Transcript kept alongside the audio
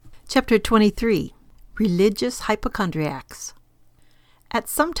Chapter 23. Religious Hypochondriacs. At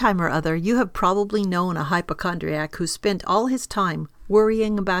some time or other, you have probably known a hypochondriac who spent all his time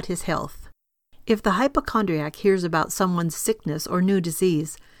worrying about his health. If the hypochondriac hears about someone's sickness or new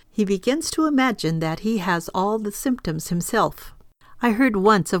disease, he begins to imagine that he has all the symptoms himself. I heard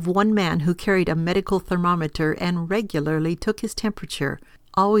once of one man who carried a medical thermometer and regularly took his temperature,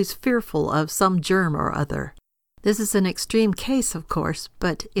 always fearful of some germ or other. This is an extreme case, of course,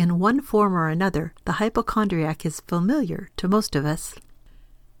 but in one form or another, the hypochondriac is familiar to most of us.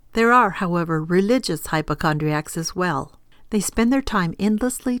 There are, however, religious hypochondriacs as well. They spend their time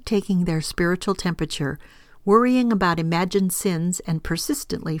endlessly taking their spiritual temperature, worrying about imagined sins and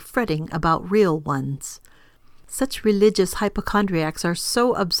persistently fretting about real ones. Such religious hypochondriacs are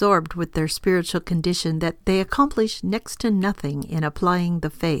so absorbed with their spiritual condition that they accomplish next to nothing in applying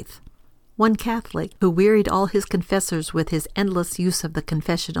the faith. One Catholic, who wearied all his confessors with his endless use of the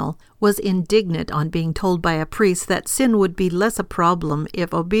confessional, was indignant on being told by a priest that sin would be less a problem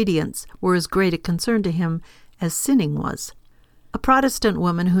if obedience were as great a concern to him as sinning was. A Protestant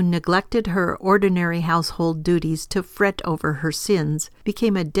woman who neglected her ordinary household duties to fret over her sins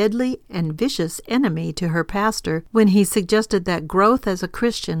became a deadly and vicious enemy to her pastor when he suggested that growth as a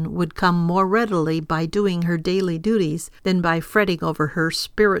Christian would come more readily by doing her daily duties than by fretting over her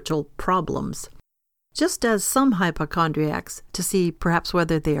spiritual problems. Just as some hypochondriacs, to see perhaps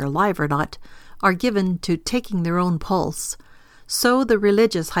whether they are alive or not, are given to taking their own pulse, so the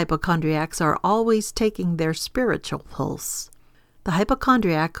religious hypochondriacs are always taking their spiritual pulse. The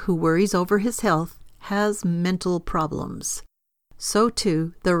hypochondriac who worries over his health has mental problems. So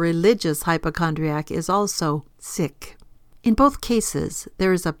too, the religious hypochondriac is also sick. In both cases,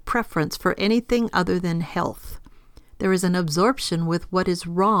 there is a preference for anything other than health. There is an absorption with what is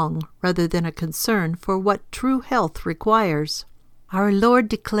wrong rather than a concern for what true health requires. Our Lord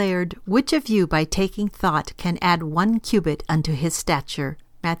declared, "Which of you by taking thought can add 1 cubit unto his stature?"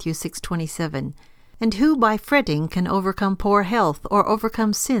 Matthew 6:27. And who by fretting can overcome poor health or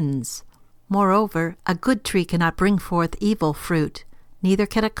overcome sins? Moreover, a good tree cannot bring forth evil fruit, neither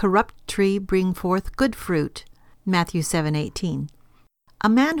can a corrupt tree bring forth good fruit. Matthew 7:18. A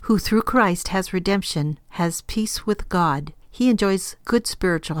man who through Christ has redemption has peace with God. He enjoys good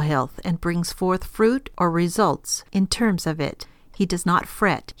spiritual health and brings forth fruit or results in terms of it. He does not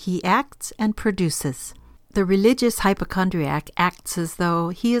fret. He acts and produces. The religious hypochondriac acts as though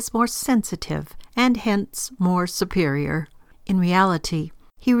he is more sensitive and hence more superior. In reality,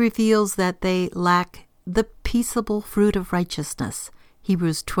 he reveals that they lack the peaceable fruit of righteousness,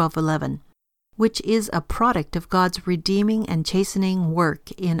 Hebrews 12:11, which is a product of God's redeeming and chastening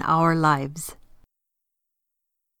work in our lives.